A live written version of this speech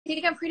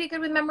think I'm pretty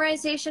good with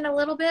memorization a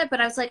little bit,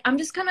 but I was like, I'm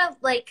just gonna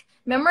like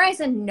memorize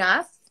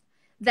enough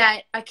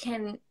that I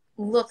can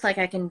look like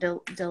I can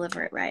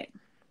deliver it right.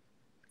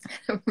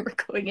 I remember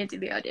going into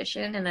the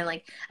audition and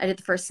I did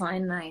the first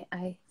line and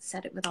I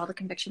said it with all the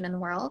conviction in the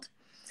world.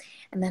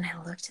 And then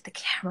I looked at the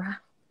camera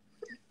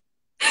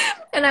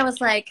and I'm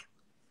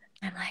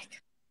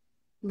like,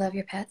 love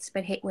your pets,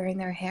 but hate wearing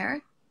their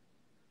hair.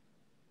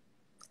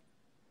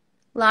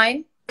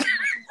 Line.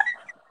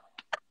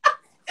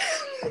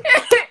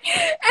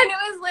 And it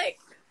was like,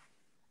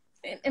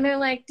 and they're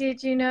like,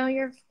 did you know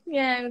you're,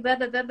 yeah, blah,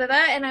 blah, blah, blah,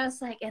 blah. And I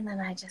was like, and then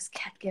I just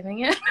kept giving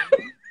it.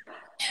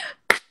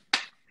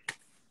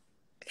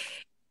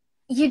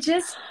 You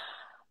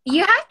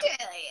have to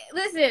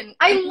listen.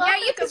 I love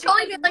you could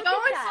totally be like,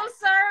 oh, I'm so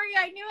sorry.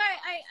 I knew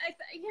I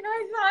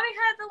thought I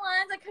had the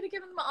lines. I could have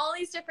given them all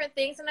these different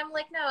things. And I'm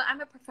like, no,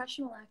 I'm a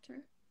professional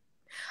actor.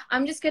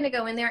 I'm just going to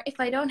go in there. If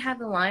I don't have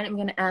the line, I'm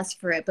going to ask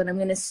for it, but I'm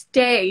going to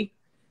stay.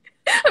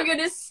 I'm going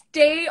to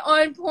stay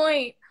on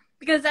point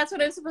because that's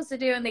what I'm supposed to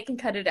do. And they can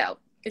cut it out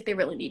if they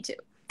really need to.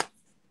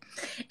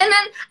 And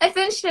then I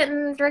finished it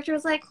and the director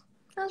was like,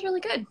 that was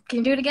really good. Can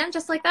you do it again?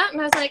 Just like that?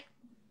 And I was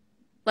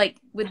like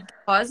with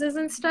pauses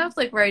and stuff,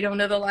 like where I don't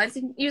know the lines.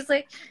 And he was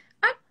like,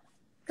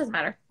 doesn't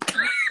matter.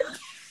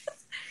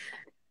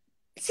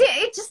 See,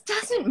 it just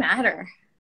doesn't matter.